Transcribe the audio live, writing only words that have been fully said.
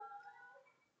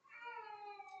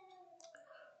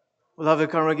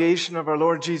Beloved congregation of our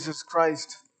Lord Jesus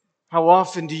Christ, how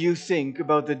often do you think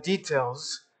about the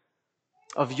details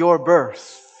of your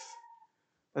birth?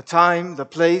 The time, the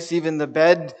place, even the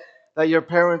bed that your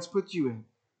parents put you in?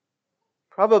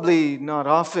 Probably not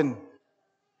often,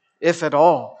 if at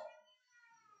all.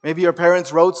 Maybe your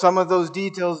parents wrote some of those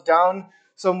details down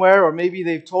somewhere, or maybe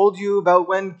they've told you about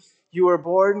when you were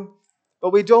born.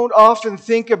 But we don't often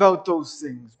think about those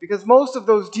things because most of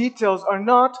those details are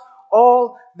not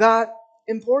all that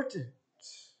important.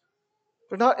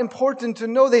 They're not important to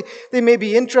know. They may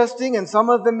be interesting, and some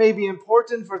of them may be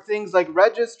important for things like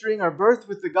registering our birth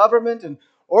with the government and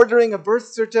ordering a birth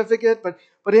certificate.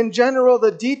 But in general,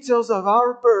 the details of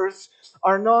our birth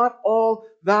are not all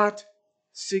that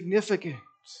significant.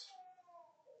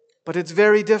 But it's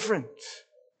very different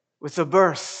with the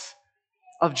birth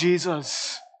of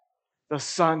Jesus, the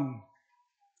Son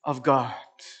of God.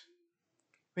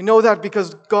 We know that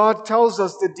because God tells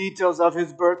us the details of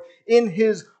His birth in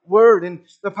His Word. In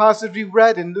the passage we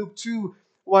read in Luke 2,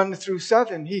 1 through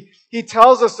 7, He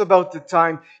tells us about the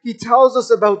time. He tells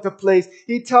us about the place.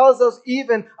 He tells us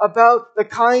even about the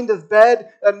kind of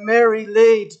bed that Mary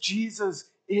laid Jesus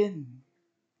in.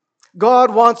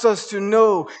 God wants us to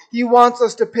know. He wants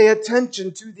us to pay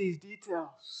attention to these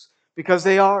details because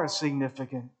they are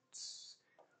significant.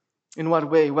 In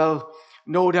what way? Well,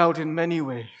 no doubt in many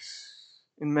ways.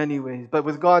 In many ways. But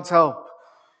with God's help,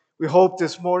 we hope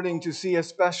this morning to see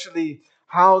especially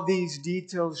how these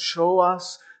details show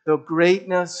us the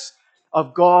greatness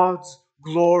of God's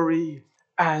glory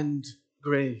and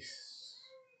grace.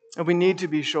 And we need to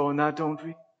be shown that, don't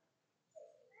we?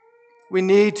 We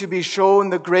need to be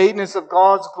shown the greatness of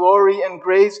God's glory and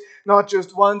grace, not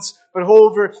just once, but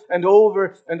over and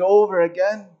over and over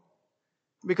again.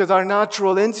 Because our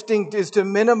natural instinct is to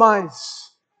minimize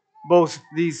both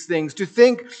these things, to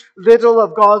think little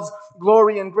of God's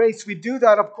glory and grace. We do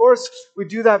that, of course, we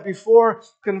do that before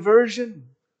conversion.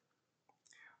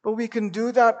 But we can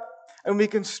do that and we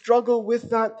can struggle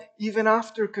with that even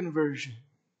after conversion.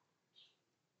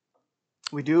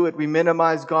 We do it. We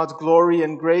minimize God's glory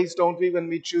and grace, don't we, when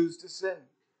we choose to sin?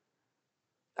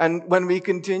 And when we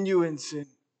continue in sin?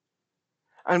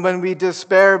 And when we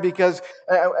despair because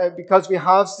we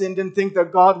have sinned and think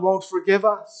that God won't forgive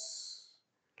us?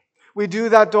 We do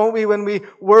that, don't we, when we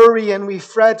worry and we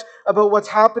fret about what's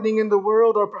happening in the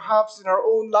world or perhaps in our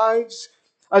own lives,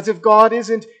 as if God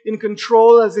isn't in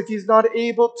control, as if He's not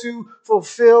able to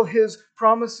fulfill His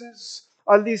promises,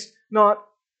 at least not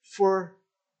for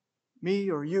me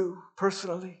or you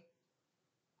personally.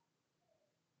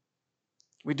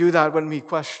 We do that when we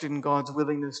question God's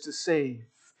willingness to save,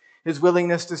 His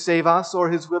willingness to save us or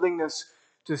His willingness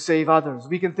to save others.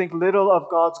 We can think little of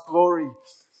God's glory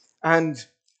and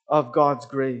of God's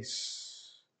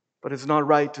grace. But it's not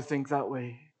right to think that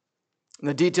way. And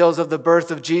the details of the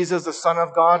birth of Jesus, the Son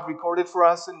of God, recorded for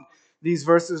us in these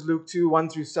verses, Luke 2, 1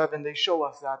 through 7, they show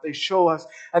us that. They show us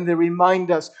and they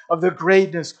remind us of the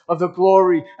greatness, of the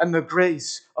glory and the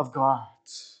grace of God.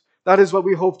 That is what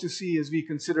we hope to see as we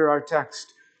consider our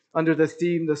text under the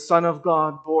theme, the Son of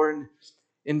God born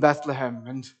in Bethlehem.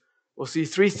 And we'll see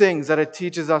three things that it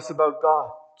teaches us about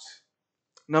God.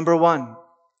 Number one,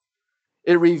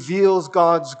 it reveals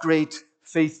God's great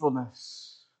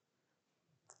faithfulness.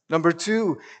 Number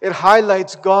two, it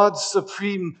highlights God's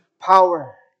supreme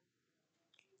power.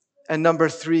 And number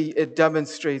three, it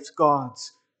demonstrates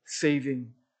God's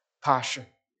saving passion.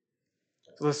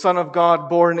 So the Son of God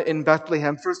born in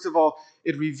Bethlehem, first of all,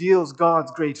 it reveals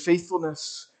God's great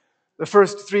faithfulness. The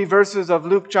first three verses of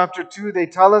Luke chapter 2, they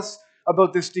tell us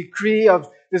about this decree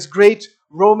of this great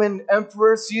Roman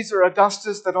emperor, Caesar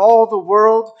Augustus, that all the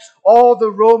world, all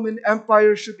the Roman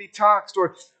Empire should be taxed,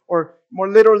 or more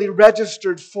literally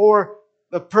registered for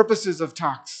the purposes of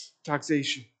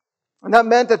taxation. And that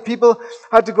meant that people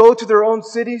had to go to their own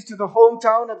cities, to the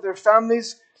hometown of their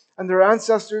families and their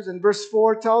ancestors. And verse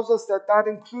 4 tells us that that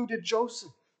included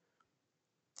Joseph,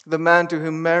 the man to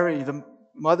whom Mary, the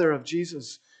mother of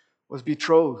Jesus, was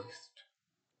betrothed.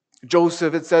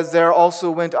 Joseph, it says there,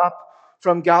 also went up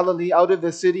from Galilee out of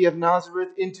the city of Nazareth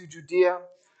into Judea,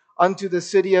 unto the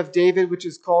city of David, which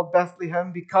is called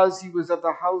Bethlehem, because he was of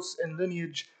the house and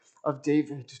lineage of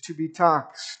David, to be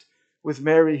taxed with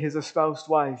Mary, his espoused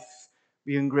wife,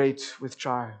 being great with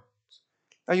child.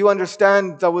 Now you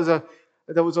understand that was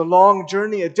a long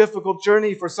journey, a difficult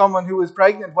journey for someone who was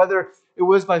pregnant, whether it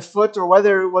was by foot or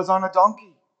whether it was on a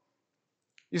donkey.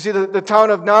 You see, the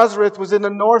town of Nazareth was in the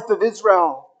north of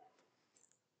Israel.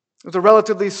 It was a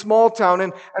relatively small town,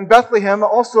 and Bethlehem,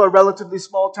 also a relatively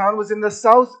small town, was in the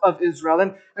south of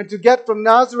Israel. And to get from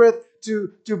Nazareth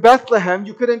to Bethlehem,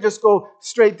 you couldn't just go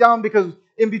straight down because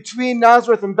in between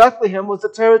Nazareth and Bethlehem was the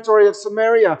territory of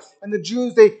Samaria. And the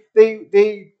Jews,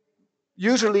 they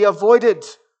usually avoided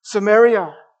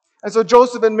Samaria. And so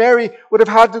Joseph and Mary would have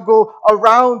had to go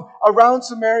around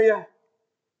Samaria.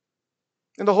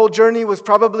 And the whole journey was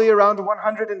probably around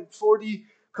 140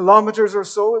 kilometers or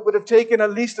so. It would have taken at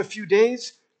least a few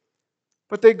days.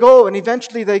 But they go, and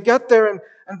eventually they get there. And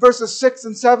verses 6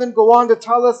 and 7 go on to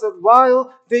tell us that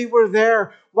while they were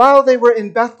there, while they were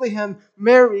in Bethlehem,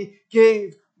 Mary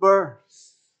gave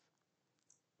birth.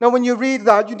 Now, when you read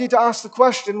that, you need to ask the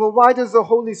question, well, why does the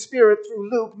Holy Spirit, through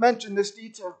Luke, mention this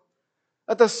detail?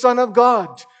 That the Son of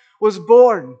God was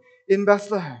born in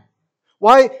Bethlehem.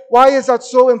 Why is that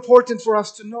so important for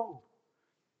us to know?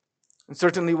 And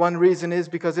certainly one reason is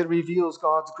because it reveals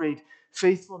God's great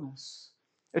faithfulness.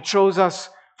 It shows us,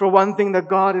 for one thing, that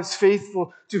God is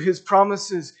faithful to His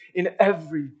promises in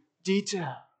every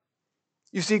detail.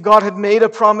 You see, God had made a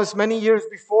promise many years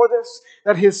before this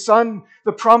that His Son,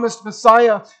 the promised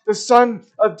Messiah, the Son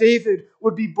of David,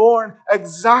 would be born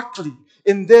exactly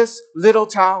in this little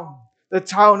town, the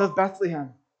town of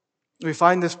Bethlehem. We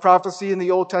find this prophecy in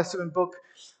the Old Testament book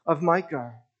of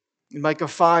Micah. In Micah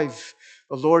 5,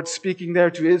 the Lord speaking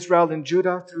there to Israel and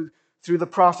Judah through the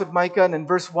prophet Micah. And in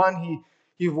verse 1,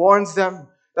 he warns them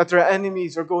that their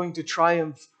enemies are going to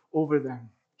triumph over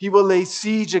them. He will lay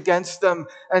siege against them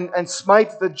and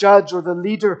smite the judge or the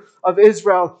leader of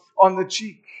Israel on the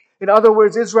cheek. In other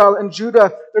words, Israel and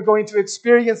Judah, they're going to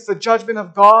experience the judgment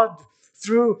of God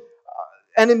through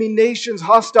enemy nations,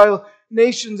 hostile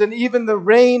nations, and even the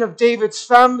reign of David's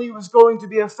family was going to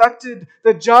be affected.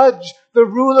 The judge, the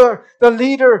ruler, the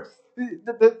leader,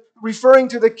 referring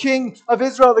to the king of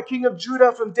Israel, the king of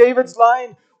Judah from David's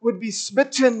line, would be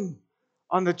smitten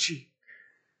on the cheek.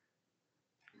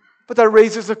 But that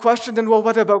raises the question, then, well,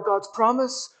 what about God's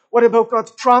promise? What about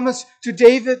God's promise to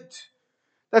David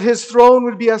that his throne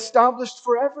would be established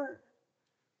forever?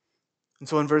 And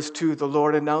so in verse 2, the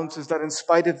Lord announces that in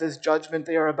spite of this judgment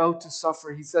they are about to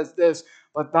suffer, He says this,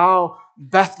 "But thou,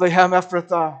 Bethlehem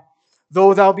Ephrathah,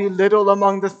 though thou be little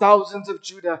among the thousands of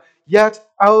Judah, yet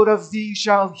out of thee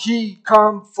shall He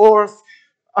come forth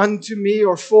unto me,"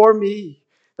 or for me,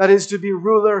 that is to be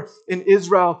ruler in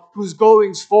Israel, whose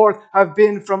goings forth have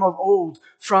been from of old,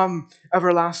 from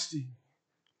everlasting.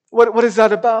 What is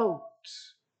that about?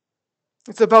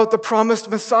 It's about the promised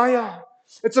Messiah.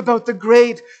 It's about the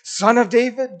great Son of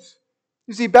David.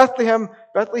 You see, Bethlehem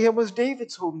was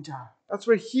David's hometown. That's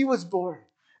where he was born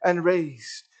and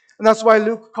raised. And that's why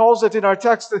Luke calls it in our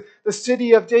text the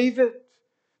city of David.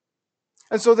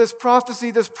 And so this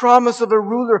prophecy, this promise of a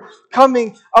ruler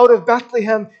coming out of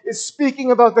Bethlehem is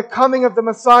speaking about the coming of the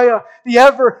Messiah, the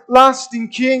everlasting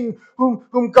King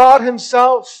whom God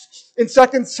Himself in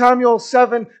 2 Samuel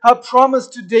 7 had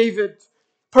promised to David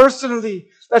personally,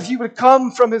 that He would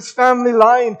come from his family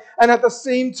line and at the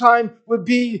same time would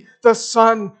be the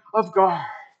Son of God.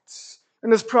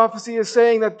 And this prophecy is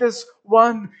saying that this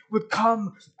one would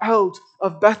come out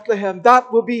of Bethlehem.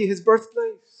 That will be His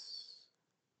birthplace.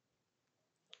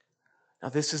 Now,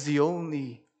 this is the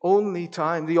only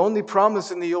time, the only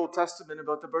promise in the Old Testament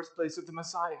about the birthplace of the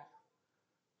Messiah.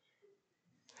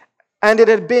 And it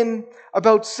had been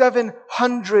about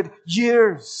 700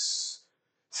 years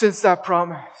since that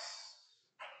promise.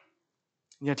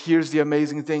 And yet here's the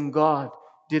amazing thing, God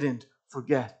didn't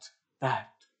forget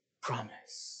that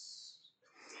promise.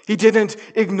 He didn't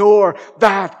ignore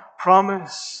that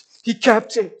promise. He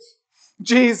kept it.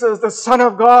 Jesus, the Son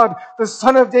of God, the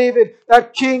Son of David,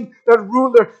 that King, that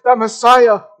ruler, that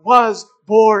Messiah was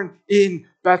born in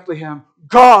Bethlehem.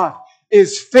 God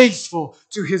is faithful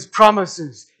to His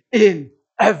promises in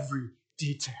every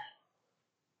detail.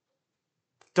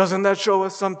 Doesn't that show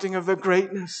us something of the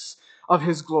greatness of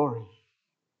His glory?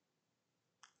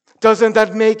 Doesn't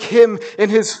that make Him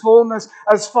in His fullness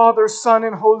as Father, Son,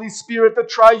 and Holy Spirit, the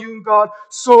triune God,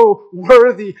 so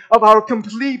worthy of our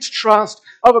complete trust,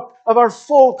 of our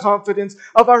full confidence,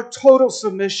 of our total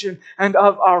submission, and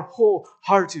of our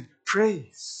wholehearted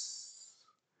praise?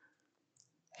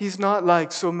 He's not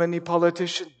like so many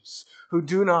politicians who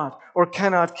do not or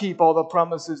cannot keep all the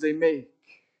promises they make.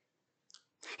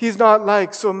 He's not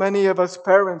like so many of us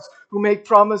parents who make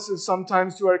promises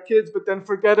sometimes to our kids but then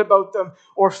forget about them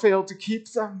or fail to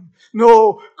keep them.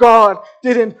 No, God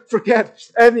didn't forget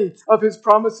any of His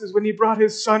promises when He brought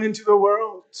His Son into the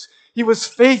world. He was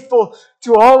faithful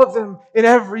to all of them in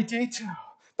every detail.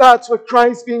 That's what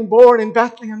Christ being born in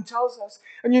Bethlehem tells us.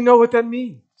 And you know what that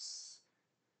means.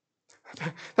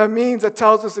 That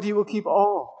tells us that He will keep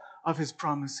all of His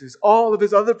promises, all of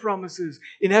His other promises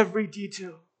in every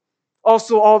detail.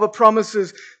 Also, all the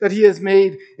promises that He has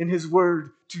made in His word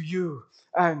to you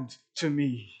and to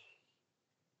me.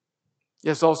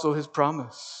 Yes, also his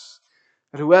promise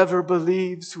that whoever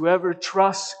believes, whoever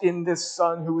trusts in this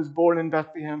Son who was born in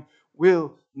Bethlehem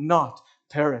will not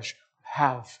perish,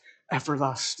 have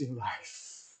everlasting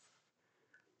life.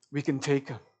 We can take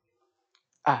him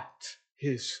at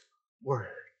his word.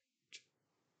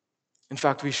 In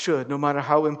fact, we should, no matter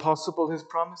how impossible his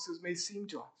promises may seem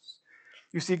to us.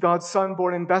 You see, God's Son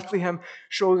born in Bethlehem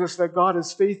shows us that God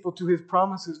is faithful to his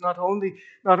promises, not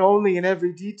only in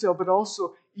every detail, but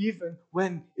also even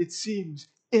when it seems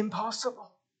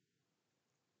impossible.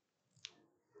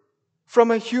 From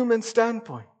a human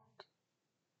standpoint,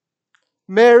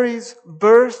 Mary's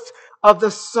birth of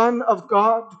the Son of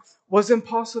God was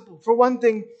impossible. For one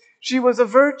thing, she was a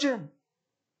virgin.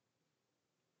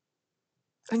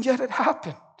 And yet it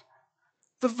happened.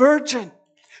 The virgin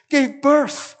gave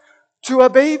birth to a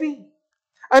baby.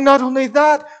 And not only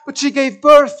that, but she gave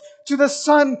birth to the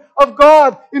Son of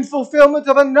God in fulfillment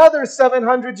of another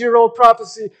 700-year-old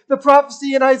prophecy. The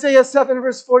prophecy in Isaiah 7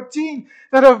 verse 14,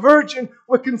 that a virgin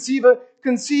would conceive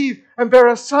and bear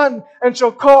a son and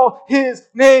shall call his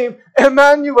name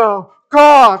Emmanuel,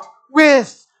 God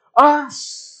with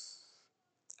us.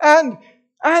 And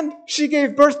she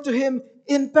gave birth to him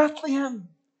in Bethlehem,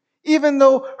 even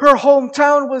though her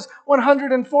hometown was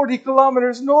 140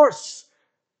 kilometers north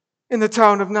in the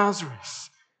town of Nazareth.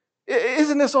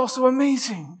 Isn't this also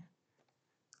amazing?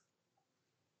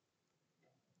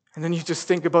 And then you just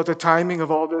think about the timing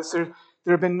of all this. There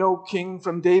have been no king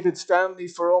from David's family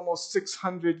for almost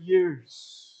 600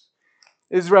 years.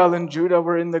 Israel and Judah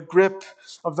were in the grip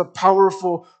of the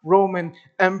powerful Roman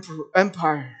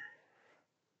Empire.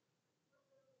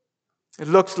 It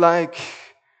looked like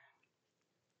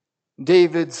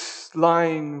David's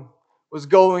line was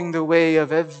going the way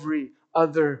of every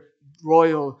other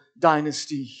royal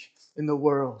dynasty in the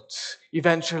world,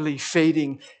 eventually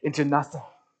fading into nothing.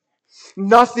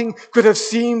 Nothing could have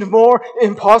seemed more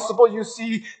impossible, you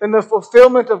see, than the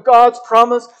fulfillment of God's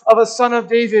promise of a son of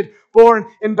David born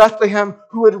in Bethlehem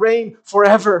who would reign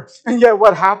forever. And yet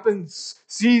what happens?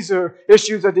 Caesar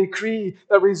issues a decree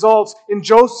that results in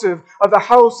Joseph of the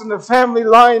house and the family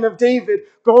line of David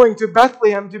going to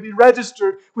Bethlehem to be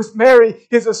registered with Mary,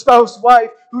 his espoused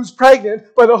wife, who's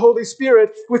pregnant by the Holy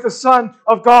Spirit with the Son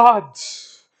of God.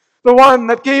 The one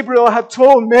that Gabriel had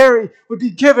told Mary would be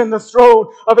given the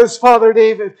throne of his father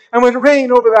David and would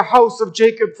reign over the house of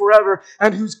Jacob forever,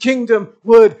 and whose kingdom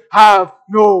would have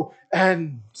no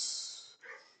end.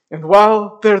 And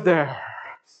while they're there,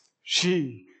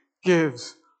 she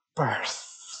gives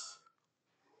birth.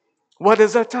 What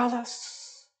does that tell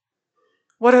us?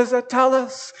 What does that tell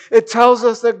us? It tells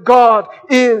us that God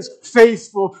is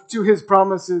faithful to his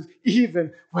promises,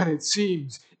 even when it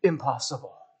seems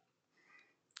impossible.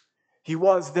 He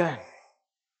was then,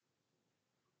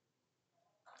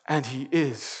 and he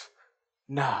is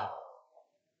now.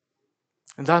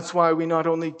 And that's why we not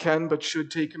only can but should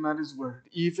take him at his word,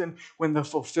 even when the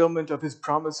fulfillment of his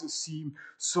promises seem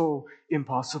so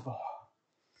impossible.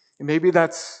 And maybe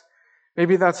that's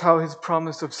how his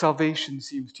promise of salvation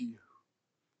seems to you.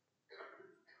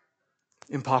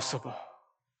 Impossible.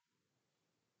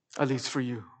 At least for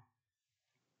you.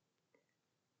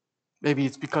 Maybe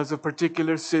it's because of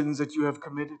particular sins that you have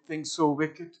committed, things so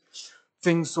wicked,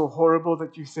 things so horrible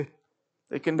that you think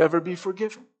they can never be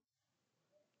forgiven.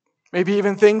 Maybe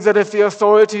even things that if the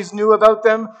authorities knew about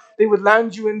them, they would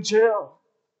land you in jail.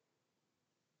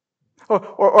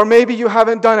 Or maybe you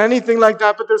haven't done anything like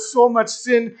that, but there's so much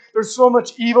sin, there's so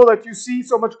much evil that you see,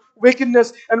 so much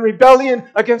wickedness and rebellion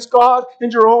against God in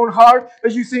your own heart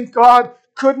that you think God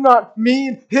could not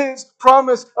mean his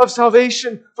promise of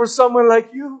salvation for someone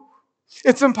like you.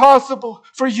 It's impossible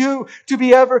for you to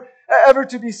be ever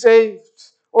to be saved.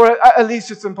 Or at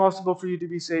least it's impossible for you to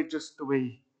be saved just the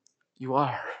way you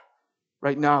are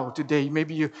right now, today.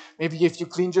 Maybe if you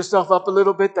cleaned yourself up a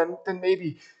little bit, then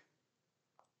maybe.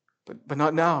 But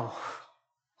not now.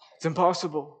 It's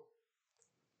impossible.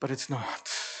 But it's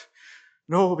not.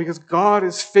 No, because God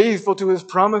is faithful to his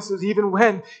promises even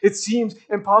when it seems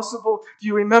impossible. Do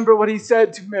you remember what he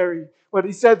said to Mary? What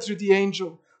he said through the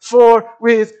angel? For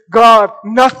with God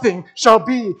nothing shall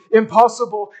be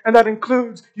impossible. And that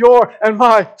includes your and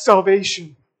my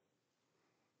salvation.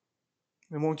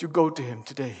 And won't you go to him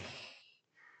today?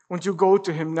 Won't you go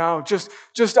to him now just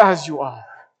as you are?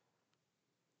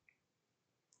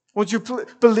 Won't you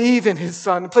believe in his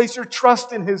Son, place your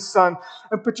trust in his Son,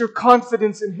 and put your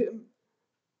confidence in him?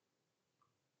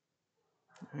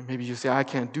 And maybe you say, I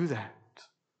can't do that.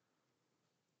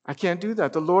 I can't do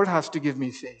that. The Lord has to give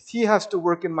me faith. He has to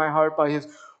work in my heart by his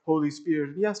Holy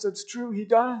Spirit. Yes, that's true. He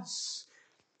does.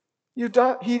 He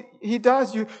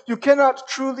does. You cannot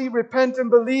truly repent and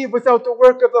believe without the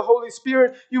work of the Holy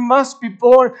Spirit. You must be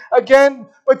born again,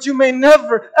 but you may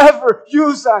never, ever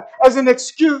use that as an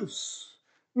excuse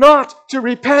not to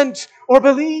repent or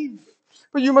believe.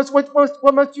 But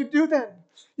what must you do then?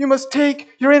 You must take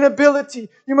your inability.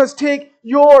 You must take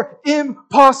your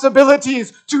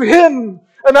impossibilities to Him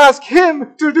and ask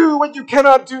Him to do what you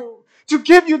cannot do, to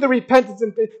give you the repentance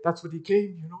and faith. That's what He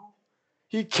came,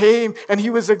 He came and He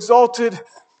was exalted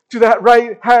to that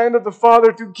right hand of the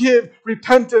Father to give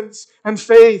repentance and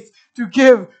faith, to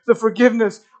give the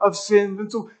forgiveness of sins.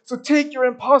 And so take your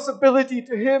impossibility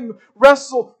to Him.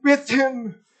 Wrestle with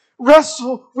Him.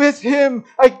 Wrestle with Him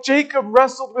like Jacob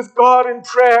wrestled with God in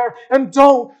prayer. And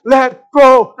don't let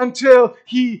go until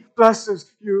He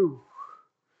blesses you.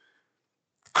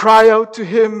 Cry out to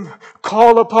Him,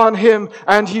 call upon Him,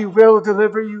 and He will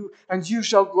deliver you, and you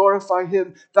shall glorify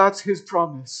Him. That's His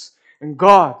promise. And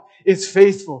God is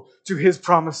faithful to His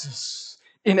promises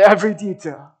in every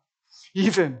detail,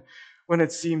 even when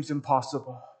it seems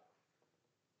impossible.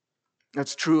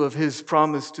 That's true of His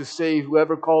promise to save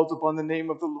whoever calls upon the name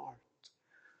of the Lord.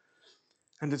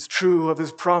 And it's true of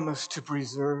His promise to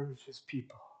preserve His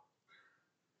people,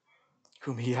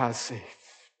 whom He has saved.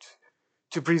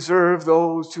 To preserve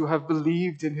those who have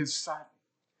believed in His Son.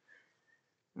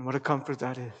 And what a comfort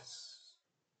that is.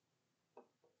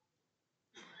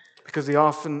 Because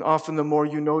often the more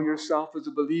you know yourself as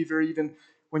a believer, even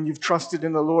when you've trusted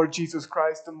in the Lord Jesus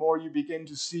Christ, the more you begin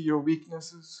to see your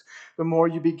weaknesses, the more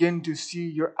you begin to see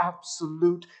your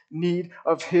absolute need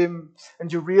of Him.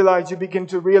 And you begin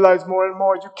to realize more and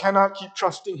more you cannot keep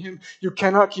trusting Him. You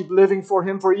cannot keep living for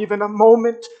Him for even a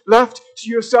moment left to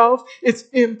yourself. It's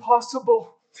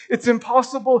impossible. It's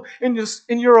impossible in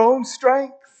your own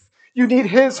strength. You need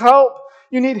His help.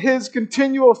 You need His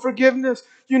continual forgiveness.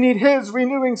 You need His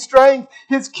renewing strength,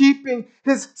 His keeping,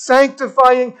 His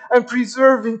sanctifying and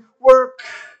preserving work.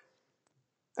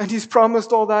 And He's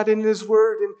promised all that in His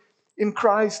Word, in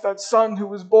Christ, that Son who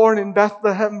was born in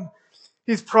Bethlehem.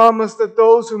 He's promised that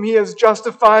those whom He has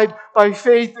justified by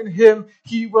faith in Him,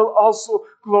 He will also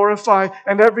glorify,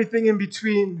 and everything in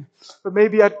between. But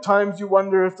maybe at times you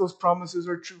wonder if those promises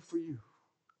are true for you.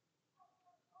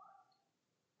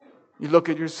 You look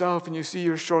at yourself and you see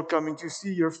your shortcomings, you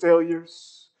see your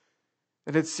failures.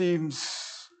 And it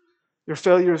seems your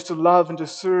failures to love and to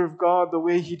serve God the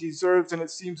way He deserves, and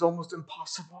it seems almost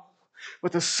impossible.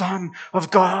 But the Son of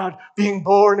God being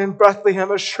born in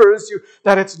Bethlehem assures you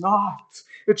that it's not.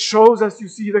 It shows us, you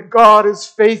see, that God is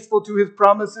faithful to His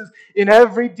promises in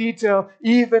every detail,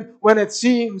 even when it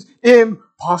seems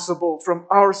impossible from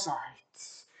our side.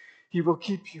 He will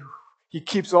keep you. He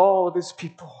keeps all of His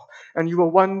people. And He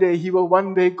will one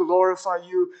day glorify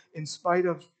you in spite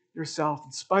of yourself,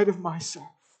 in spite of myself.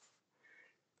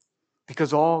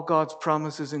 Because all God's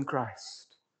promises in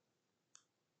Christ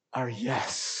are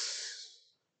yes.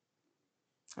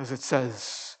 As it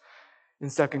says in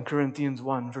 2 Corinthians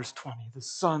 1, verse 20, the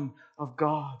Son of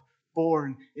God,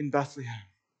 born in Bethlehem,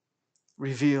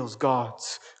 reveals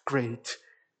God's great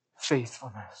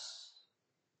faithfulness.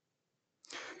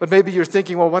 But maybe you're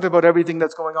thinking, well, what about everything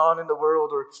that's going on in the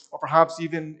world, or perhaps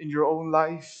even in your own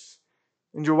life?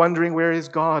 And you're wondering, where is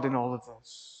God in all of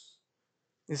this?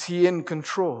 Is He in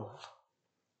control?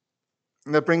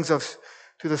 And that brings us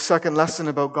to the second lesson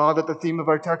about God that the theme of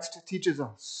our text teaches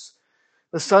us.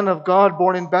 The Son of God,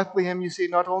 born in Bethlehem, you see,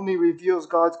 not only reveals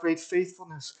God's great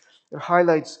faithfulness, it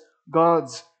highlights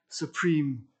God's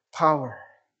supreme power.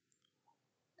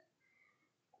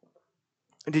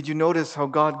 And did you notice how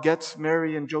God gets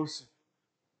Mary and Joseph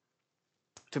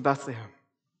to Bethlehem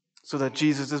so that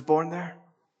Jesus is born there?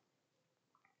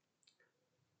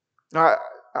 Now,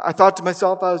 I thought to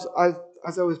myself as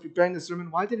I was preparing the sermon,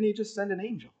 why didn't He just send an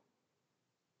angel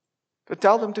to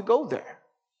tell them to go there?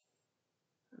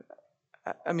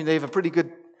 I mean, they have a pretty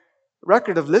good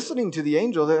record of listening to the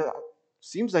angel. It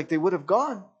seems like they would have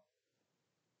gone.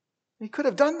 He could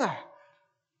have done that.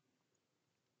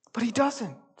 But He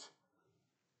doesn't.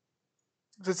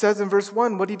 As it says in verse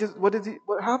 1,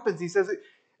 what happens? He says,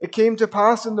 it came to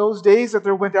pass in those days that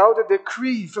there went out a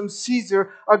decree from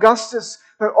Caesar Augustus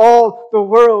that all the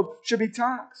world should be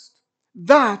taxed.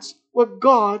 That's what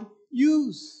God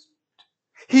used.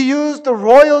 He used the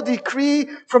royal decree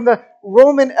from the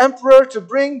Roman emperor to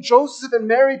bring Joseph and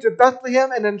Mary to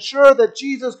Bethlehem and ensure that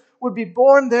Jesus would be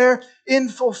born there in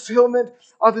fulfillment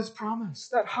of His promise.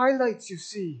 That highlights, you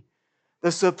see,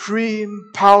 the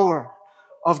supreme power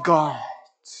of God.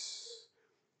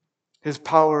 His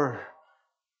power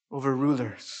over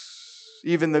rulers,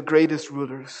 even the greatest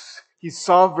rulers, He's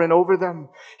sovereign over them.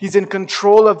 He's in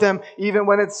control of them, even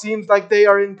when it seems like they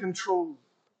are in control.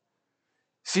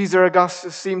 Caesar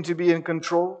Augustus seemed to be in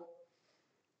control.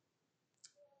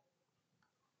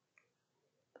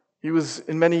 He was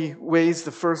in many ways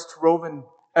the first Roman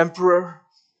emperor,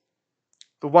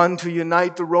 the one to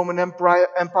unite the Roman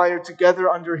Empire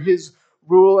together under his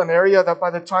rule, an area that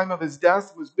by the time of his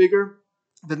death was bigger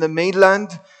than the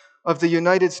mainland of the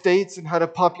United States and had a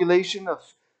population of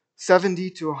 70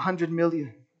 to 100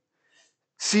 million.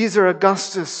 Caesar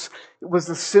Augustus was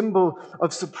the symbol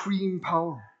of supreme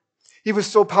power. He was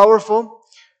so powerful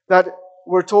that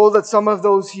we're told that some of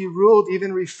those he ruled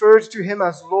even referred to him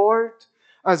as Lord,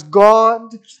 as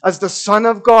God, as the Son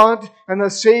of God, and the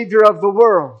Savior of the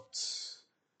world.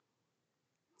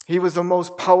 He was the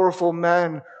most powerful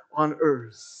man on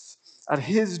earth. At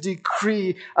his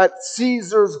decree, at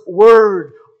Caesar's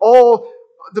word, all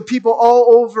the people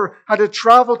all over had to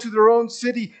travel to their own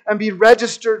city and be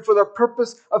registered for the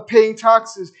purpose of paying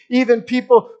taxes. Even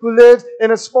people who lived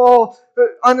in a small,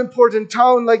 unimportant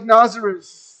town like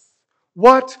Nazareth.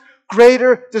 What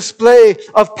greater display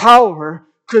of power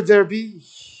could there be?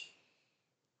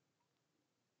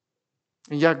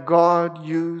 And yet God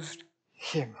used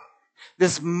him,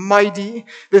 this mighty,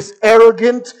 this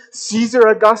arrogant Caesar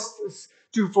Augustus,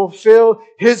 to fulfill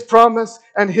his promise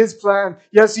and his plan.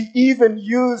 Yes, he even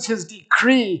used his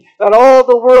decree that all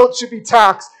the world should be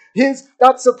taxed.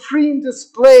 That supreme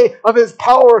display of his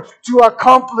power to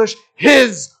accomplish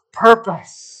his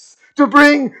purpose. To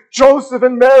bring Joseph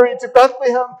and Mary to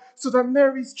Bethlehem so that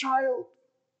Mary's child,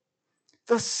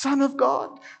 the Son of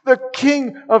God, the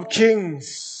King of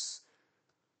Kings,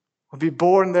 will be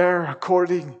born there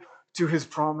according to his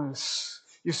promise.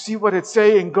 You see what it's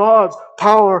saying? God's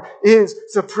power is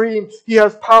supreme. He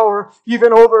has power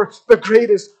even over the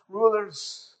greatest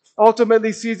rulers.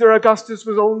 Ultimately, Caesar Augustus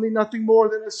was only nothing more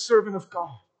than a servant of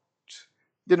God.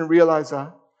 Didn't realize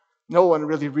that. No one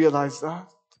really realized that.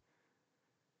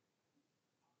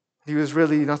 He was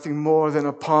really nothing more than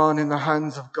a pawn in the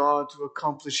hands of God to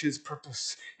accomplish his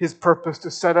purpose to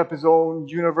set up his own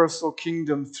universal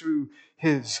kingdom through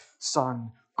his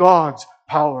Son. God's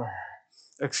power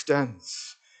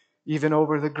extends even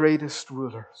over the greatest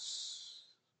rulers.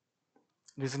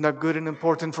 And isn't that good and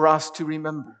important for us to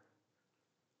remember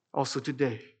also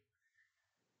today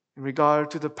in regard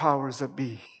to the powers that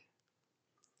be?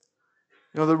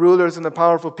 The rulers and the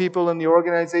powerful people and the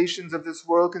organizations of this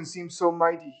world can seem so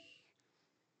mighty.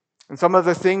 And some of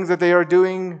the things that they are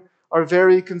doing are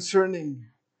very concerning.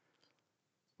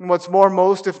 And what's more,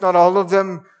 most, if not all of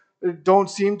them, don't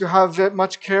seem to have that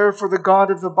much care for the God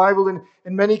of the Bible. And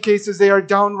in many cases, they are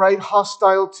downright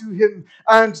hostile to him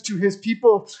and to his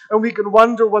people. And we can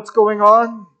wonder what's going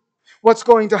on, what's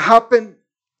going to happen.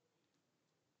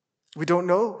 We don't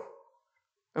know.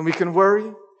 And we can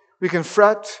worry, we can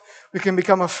fret, we can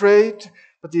become afraid.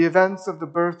 But the events of the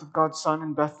birth of God's Son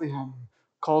in Bethlehem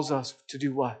calls us to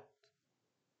do what?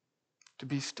 To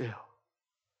be still.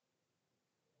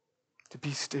 To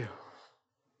be still.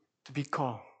 To be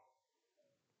calm.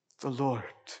 The Lord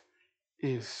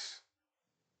is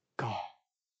God.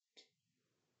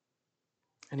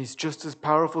 And he's just as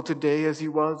powerful today as he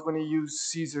was when he used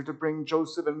Caesar to bring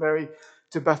Joseph and Mary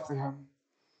to Bethlehem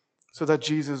so that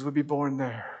Jesus would be born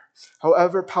there.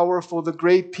 However powerful the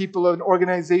great people and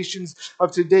organizations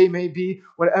of today may be,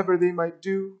 whatever they might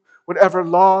do, whatever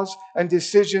laws and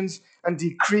decisions and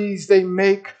decrees they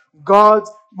make, God's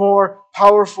more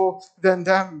powerful than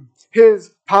them.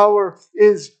 His power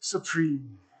is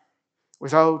supreme.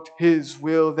 Without his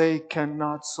will, they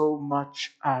cannot so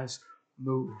much as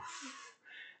move.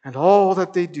 And all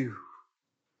that they do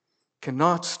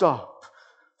cannot stop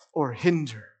or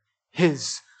hinder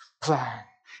his plan.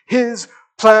 His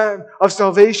plan of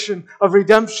salvation, of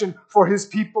redemption for his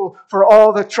people, for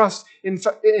all that trust in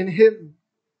him.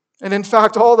 And in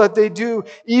fact, all that they do,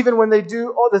 even when they do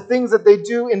all the things that they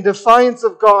do in defiance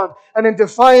of God and in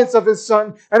defiance of his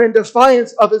Son and in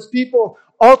defiance of his people,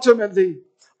 ultimately,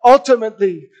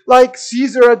 like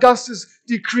Caesar Augustus'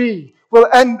 decree, will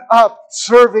end up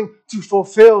serving to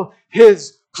fulfill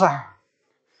his plan.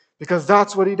 Because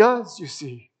that's what he does, you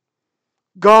see.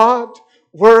 God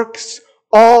works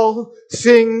all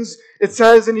things, it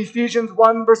says in Ephesians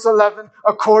 1 verse 11,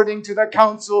 according to the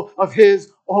counsel of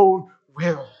his own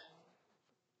will.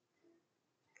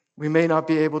 We may not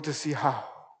be able to see how,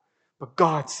 but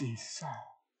God sees how.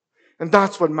 And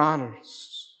that's what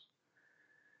matters.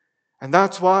 And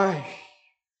that's why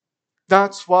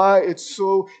it's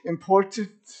so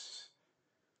important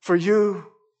for you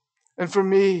and for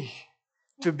me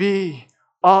to be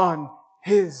on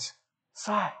his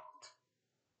side.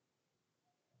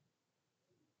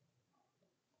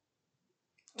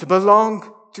 to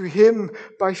belong to him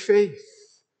by faith,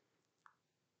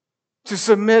 to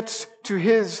submit to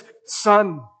his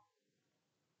Son.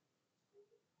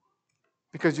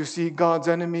 Because you see, God's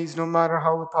enemies, no matter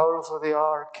how powerful they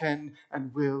are, can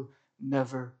and will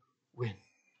never win.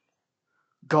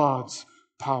 God's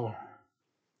power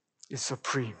is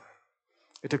supreme.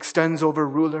 It extends over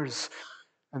rulers,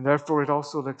 and therefore it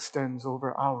also extends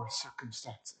over our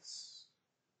circumstances.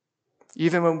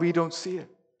 Even when we don't see it.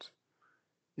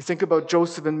 You think about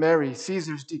Joseph and Mary,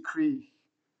 Caesar's decree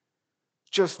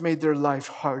just made their life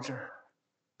harder,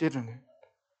 didn't it?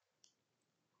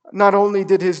 Not only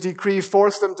did his decree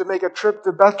force them to make a trip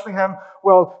to Bethlehem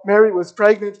while Mary was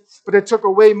pregnant, but it took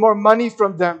away more money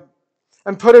from them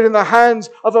and put it in the hands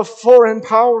of a foreign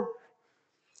power.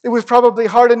 It was probably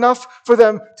hard enough for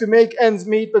them to make ends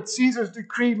meet, but Caesar's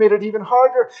decree made it even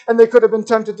harder, and they could have been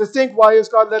tempted to think, why is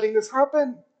God letting this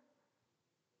happen?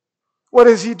 What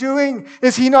is he doing?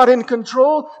 Is he not in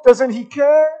control? Doesn't he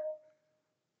care?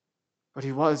 But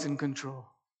he was in control.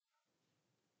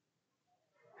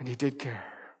 And he did care.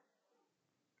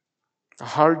 The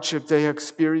hardship they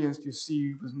experienced, you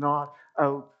see, was not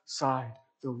outside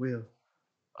the will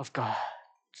of God.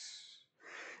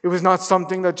 It was not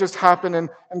something that just happened and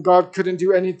God couldn't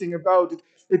do anything about it.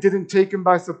 It didn't take him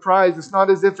by surprise. It's not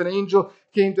as if an angel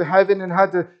came to heaven and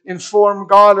had to inform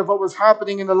God of what was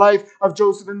happening in the life of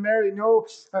Joseph and Mary. No,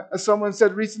 as someone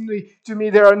said recently to me,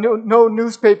 there are no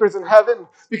newspapers in heaven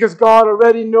because God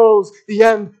already knows the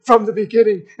end from the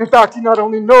beginning. In fact, he not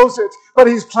only knows it, but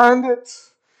he's planned it.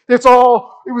 It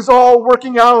was all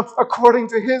working out according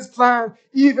to his plan.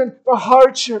 Even the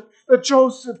hardship that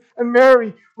Joseph and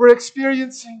Mary were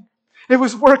experiencing. It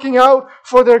was working out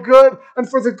for their good and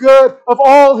for the good of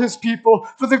all his people,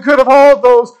 for the good of all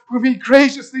those whom he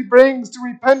graciously brings to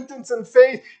repentance and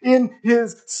faith in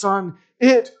his Son.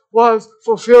 It was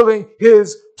fulfilling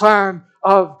his plan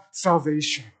of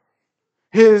salvation.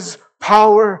 His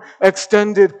power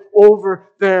extended over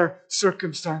their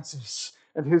circumstances,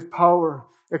 and his power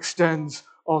extends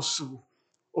also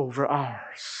over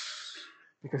ours,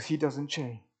 because he doesn't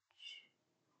change.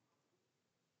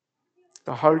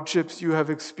 The hardships you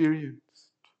have experienced,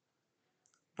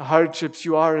 the hardships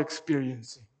you are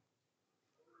experiencing,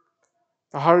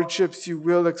 the hardships you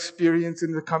will experience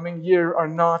in the coming year are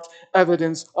not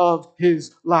evidence of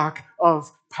his lack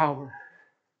of power.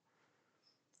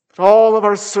 But all of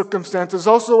our circumstances,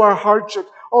 also our hardships,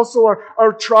 also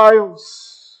our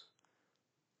trials,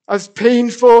 as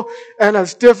painful and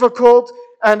as difficult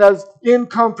and as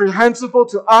incomprehensible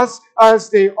to us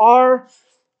as they are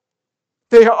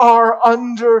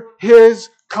under his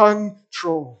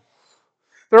control.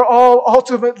 They're all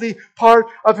ultimately part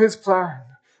of his plan.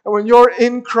 And when you're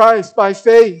in Christ by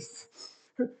faith,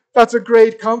 that's a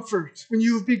great comfort. When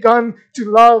you've begun to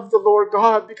love the Lord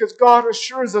God, because God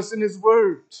assures us in his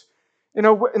word, in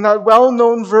that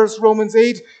well-known verse, Romans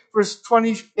 8, verse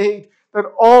 28, that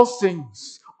all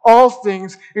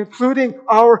things, including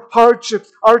our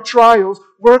hardships, our trials,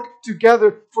 work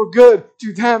together for good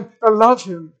to them that love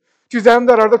him, to them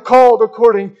that are the called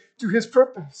according to his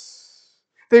purpose.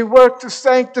 They work to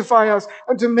sanctify us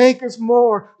and to make us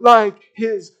more like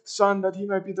his Son, that he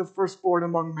might be the firstborn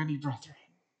among many brethren.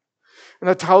 And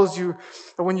that tells you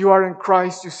that when you are in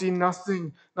Christ, you see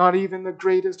nothing, not even the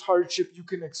greatest hardship you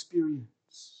can experience.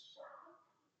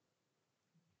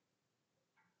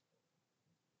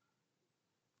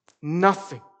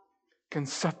 Nothing can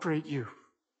separate you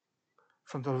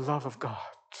from the love of God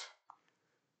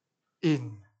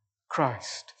in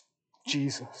Christ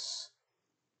Jesus,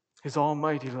 his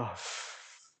almighty love.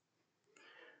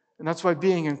 And that's why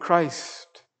being in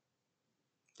Christ,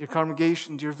 your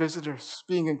congregation, your visitors,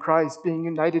 being in Christ, being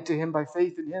united to him by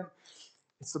faith in him,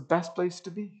 it's the best place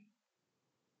to be.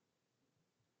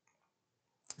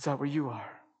 Is that where you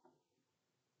are?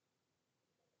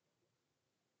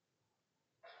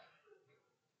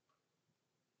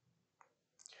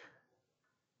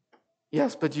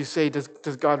 Yes, but you say, does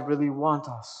God really want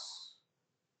us?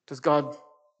 Does God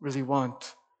really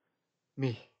want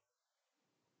me?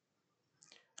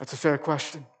 That's a fair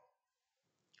question.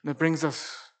 And it brings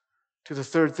us to the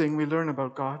third thing we learn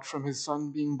about God from his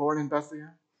Son being born in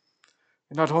Bethlehem.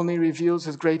 It not only reveals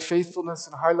his great faithfulness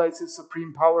and highlights his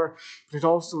supreme power, but it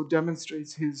also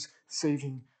demonstrates his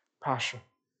saving passion.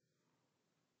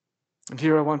 And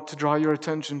here I want to draw your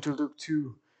attention to Luke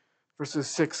 2, verses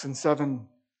 6 and 7,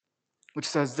 which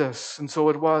says this, "And so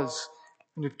it was,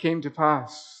 and it came to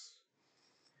pass,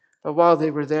 that while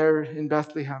they were there in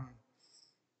Bethlehem,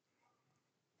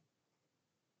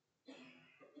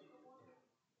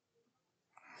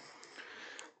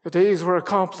 the days were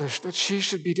accomplished that she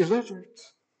should be delivered.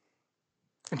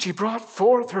 And she brought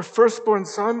forth her firstborn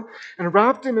son and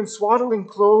wrapped him in swaddling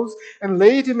clothes and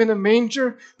laid him in a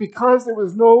manger because there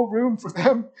was no room for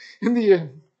them in the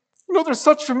inn. They're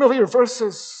such familiar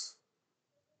verses.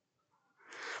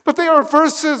 But they are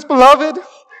verses, beloved,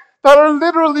 that are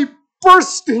literally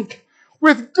bursting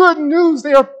with good news.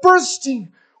 They are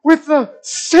bursting with the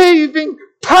saving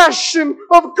passion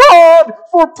of God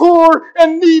for poor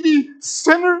and needy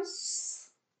sinners.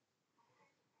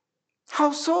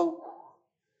 How so?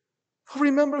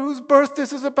 Remember whose birth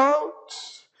this is about.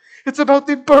 It's about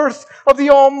the birth of the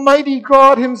Almighty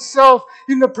God Himself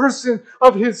in the person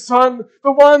of His Son,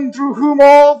 the one through whom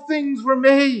all things were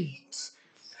made.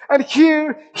 And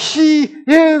here He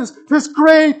is, this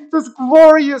great, this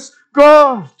glorious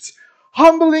God,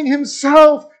 humbling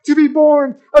Himself to be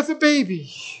born as a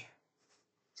baby.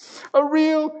 A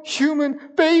real human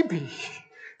baby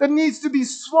that needs to be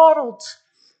swaddled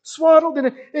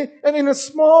in a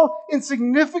small,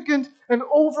 insignificant, and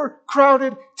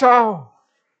overcrowded town.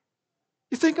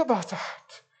 You think about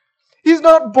that. He's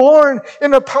not born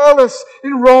in a palace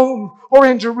in Rome or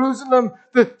in Jerusalem,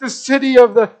 the city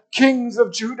of the kings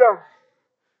of Judah.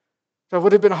 That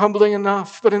would have been humbling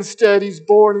enough, but instead He's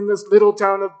born in this little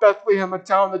town of Bethlehem, a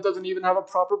town that doesn't even have a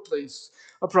proper place,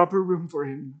 a proper room for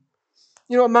Him.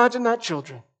 Imagine that,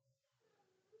 children.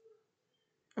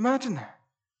 Imagine that.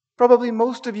 Probably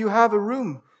most of you have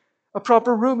a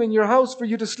proper room in your house for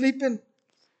you to sleep in.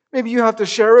 Maybe you have to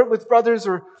share it with brothers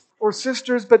or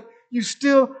sisters, but you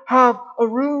still have a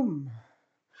room.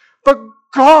 But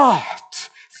God,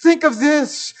 think of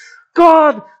this.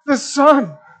 God the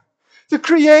Son, the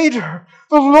Creator,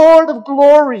 the Lord of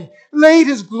glory, laid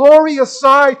His glory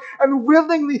aside and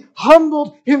willingly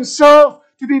humbled Himself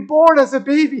to be born as a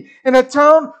baby in a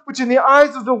town which in the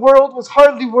eyes of the world was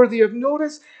hardly worthy of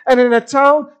notice, and in a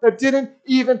town that didn't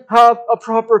even have a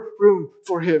proper room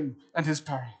for Him and His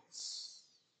parents.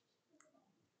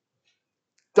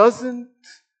 Doesn't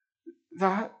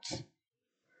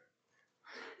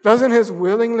His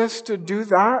willingness to do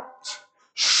that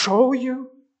show you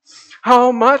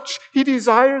how much He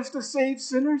desires to save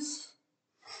sinners?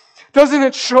 Doesn't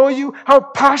it show you how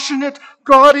passionate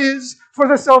God is for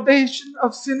the salvation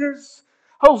of sinners?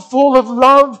 How full of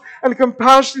love and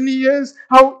compassion He is?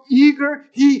 How eager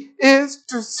He is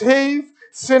to save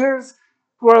sinners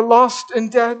who are lost and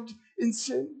dead in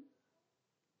sin?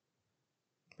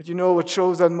 But what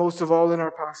shows that most of all in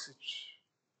our passage?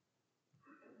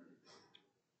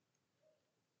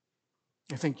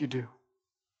 I think you do.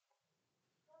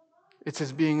 It's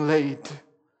His being laid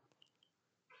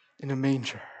in a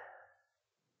manger.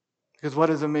 Because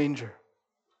what is a manger?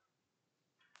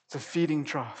 It's a feeding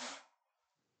trough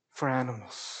for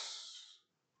animals.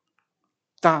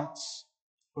 That's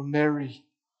where Mary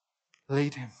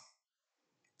laid Him.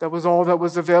 That was all that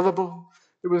was available.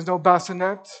 There was no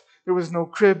bassinet. There was no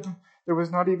crib. There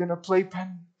was not even a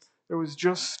playpen. There was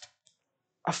just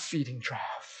a feeding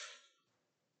trough.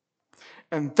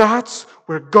 And that's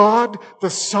where God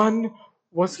the Son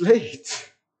was laid.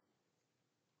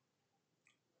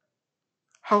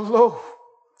 How low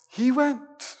He went.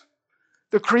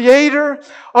 The Creator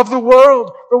of the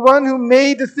world, the one who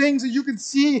made the things that you can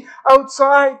see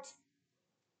outside.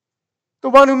 The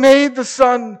one who made the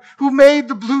sun, who made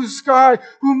the blue sky,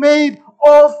 who made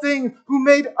all things, who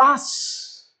made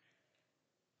us.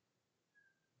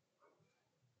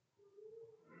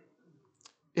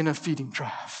 In a feeding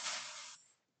trough.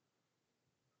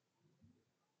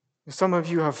 Some of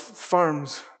you have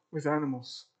farms with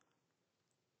animals.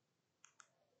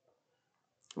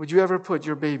 Would you ever put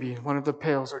your baby in one of the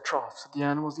pails or troughs that the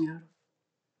animals eat out of?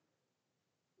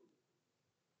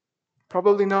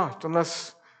 Probably not,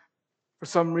 unless for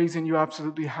some reason you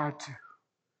absolutely had to.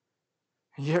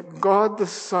 And yet God the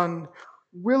Son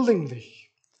willingly,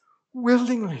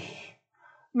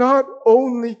 not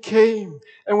only came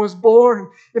and was born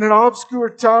in an obscure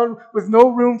town with no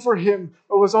room for Him,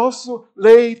 but was also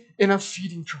laid in a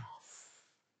feeding trough.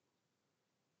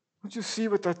 Don't you see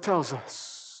what that tells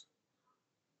us?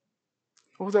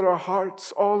 Oh, that our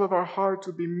hearts, all of our hearts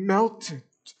would be melted.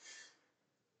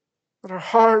 That our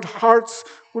hard hearts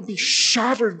would be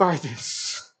shattered by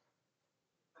this.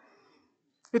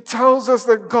 It tells us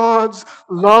that God's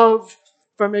love,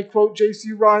 if I may quote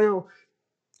J.C. Ryle,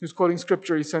 who's quoting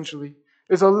Scripture essentially,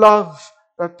 is a love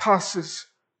that passes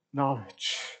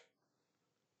knowledge.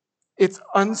 It's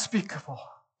unspeakable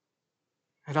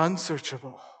and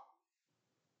unsearchable.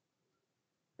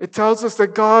 It tells us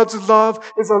that God's love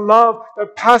is a love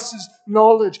that passes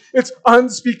knowledge. It's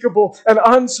unspeakable and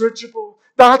unsearchable.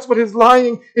 That's what His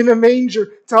lying in a manger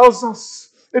tells us.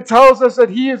 It tells us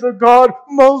that He is a God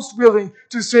most willing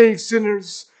to save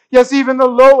sinners. Yes, even the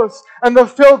lowest and the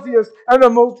filthiest and the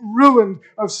most ruined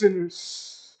of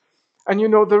sinners. And you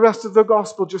know, the rest of the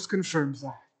gospel just confirms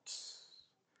that.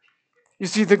 You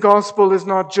see, the gospel is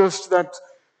not just that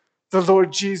the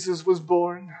Lord Jesus was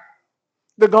born.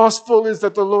 The gospel is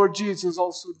that the Lord Jesus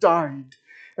also died.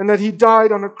 And that he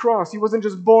died on a cross. He wasn't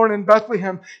just born in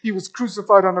Bethlehem. He was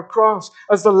crucified on a cross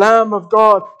as the Lamb of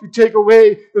God to take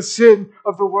away the sin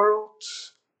of the world.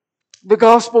 The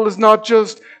gospel is not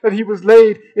just that he was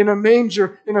laid in a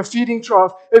manger, in a feeding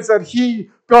trough. It's that he,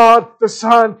 God the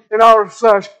Son, in our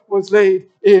flesh, was laid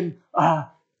in a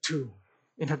tomb,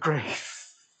 in a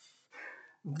grave.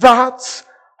 That's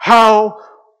how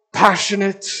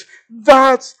passionate,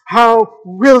 that's how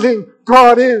willing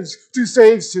God is to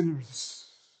save sinners.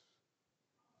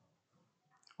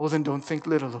 Well, then don't think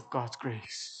little of God's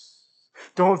grace.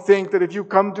 Don't think that if you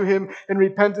come to him in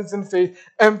repentance and faith,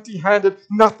 empty-handed,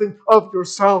 nothing of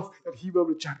yourself, that he will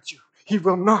reject you. He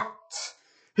will not.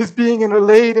 His being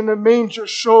laid in a manger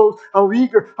shows how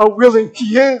eager, how willing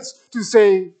he is to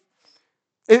save.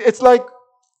 It's like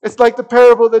the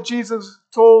parable that Jesus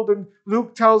told and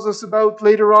Luke tells us about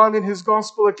later on in his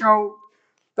gospel account.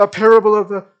 That parable of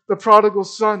the prodigal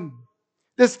son.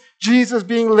 This Jesus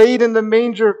being laid in the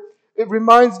manger, it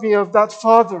reminds me of that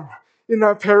father in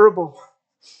that parable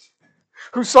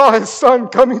who saw his son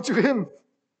coming to him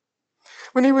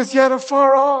when he was yet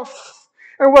afar off.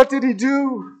 And what did he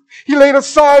do? He laid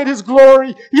aside his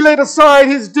glory. He laid aside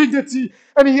his dignity.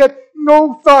 And he had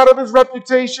no thought of his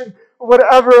reputation or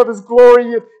whatever of his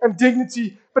glory and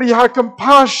dignity. But he had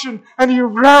compassion and he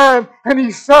ran and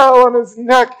he fell on his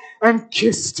neck and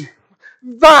kissed him.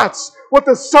 That's what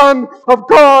the Son of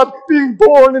God being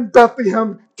born in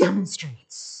Bethlehem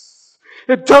demonstrates.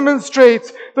 It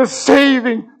demonstrates the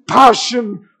saving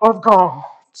passion of God.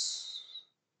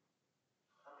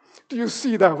 Do you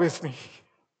see that with me?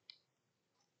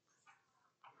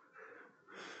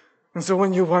 And so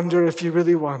when you wonder if he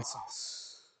really wants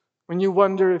us, when you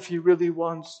wonder if he really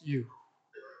wants you,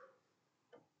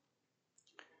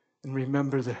 and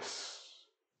remember this.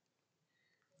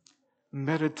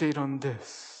 Meditate on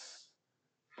this.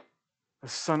 The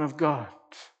Son of God,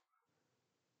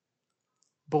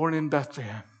 born in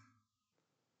Bethlehem,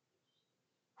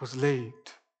 was laid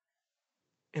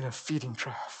in a feeding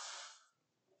trough,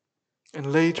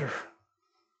 and later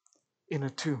in a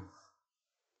tomb.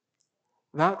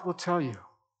 That will tell you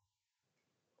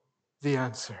the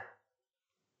answer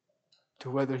to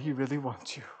whether he really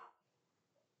wants you.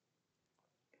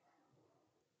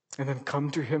 And then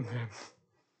come to him then.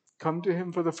 Come to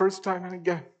him for the first time and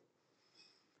again.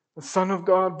 The Son of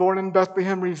God, born in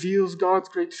Bethlehem, reveals God's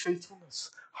great faithfulness,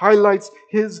 highlights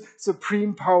his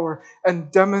supreme power,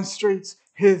 and demonstrates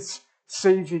his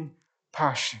saving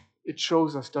passion. It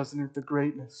shows us, doesn't it, the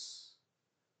greatness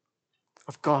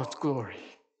of God's glory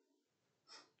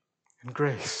and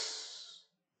grace.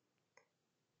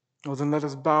 Oh, then let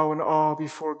us bow in awe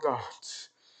before God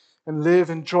and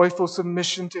live in joyful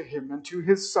submission to him and to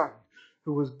his Son,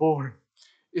 who was born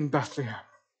in Bethlehem.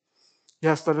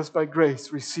 Yes, let us by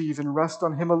grace receive and rest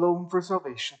on him alone for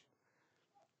salvation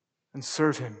and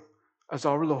serve him as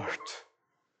our Lord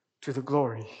to the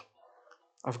glory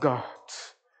of God.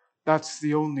 That's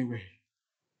the only way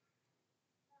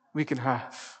we can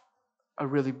have a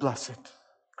really blessed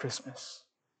Christmas.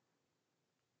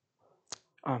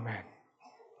 Amen.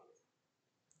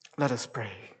 Let us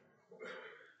pray.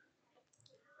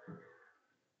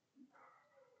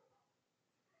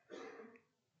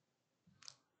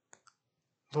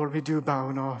 Lord, we do bow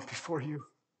in awe before you.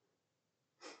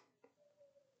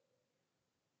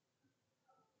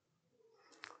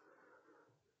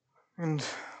 And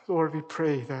Lord, we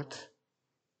pray that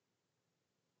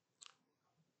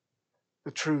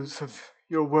the truths of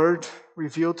your word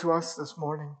revealed to us this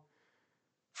morning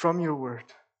from your word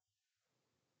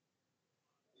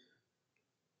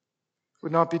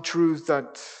would not be truths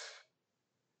that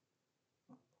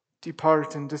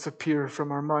depart and disappear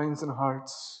from our minds and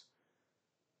hearts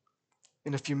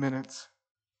in a few minutes,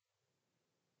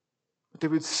 but they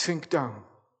would sink down.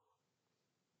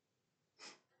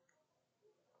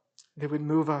 They would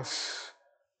move us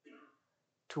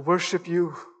to worship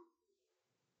you,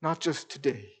 not just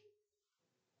today,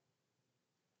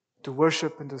 to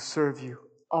worship and to serve you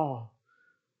all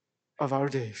of our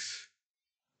days.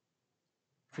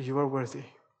 For you are worthy.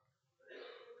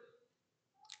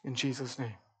 In Jesus'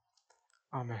 name,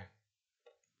 amen.